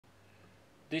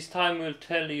This time we'll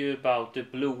tell you about the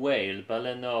blue whale,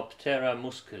 Balaenoptera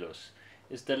musculus.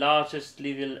 It's the largest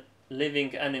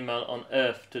living animal on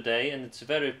Earth today, and it's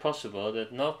very possible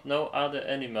that no other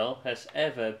animal has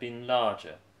ever been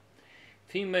larger.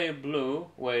 Female blue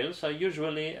whales are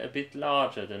usually a bit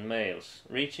larger than males,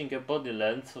 reaching a body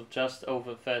length of just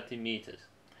over 30 meters.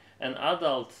 An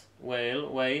adult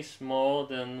whale weighs more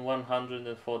than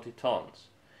 140 tons.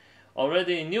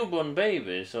 Already newborn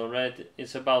babies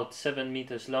is about 7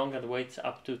 meters long and weighs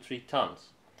up to 3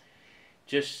 tons.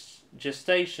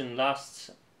 Gestation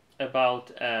lasts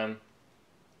about a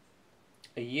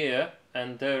year,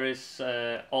 and there is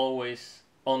always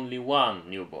only one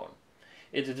newborn.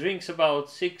 It drinks about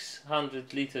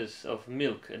 600 liters of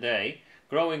milk a day,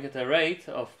 growing at a rate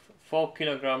of 4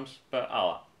 kilograms per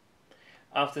hour.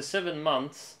 After 7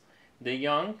 months, the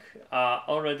young are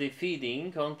already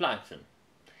feeding on plankton.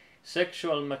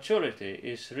 Sexual maturity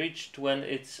is reached when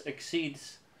it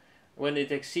exceeds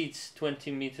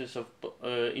 20 meters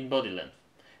in body length.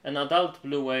 An adult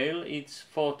blue whale eats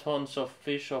 4 tons of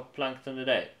fish or plankton a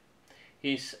day.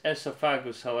 His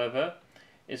esophagus, however,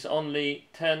 is only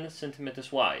 10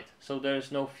 centimeters wide, so there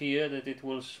is no fear that it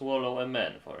will swallow a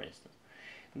man, for instance.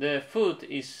 The food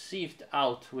is sieved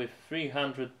out with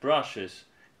 300 brushes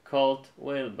called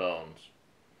whalebones.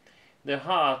 The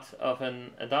heart of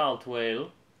an adult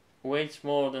whale weighs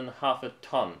more than half a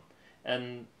ton,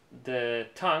 and the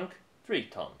tongue 3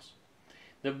 tons.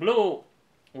 The blue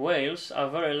whales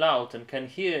are very loud and can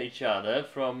hear each other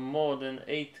from more than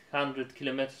 800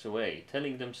 kilometers away,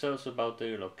 telling themselves about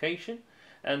their location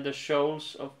and the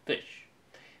shoals of fish.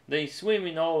 They swim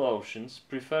in all oceans,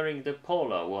 preferring the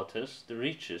polar waters, the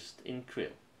richest in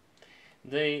krill.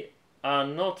 They are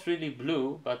not really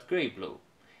blue, but grey-blue.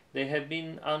 They have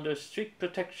been under strict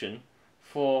protection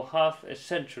for half a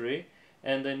century,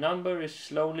 and the number is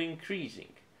slowly increasing.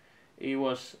 It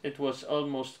was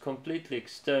almost completely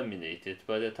exterminated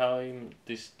by the time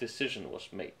this decision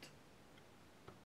was made.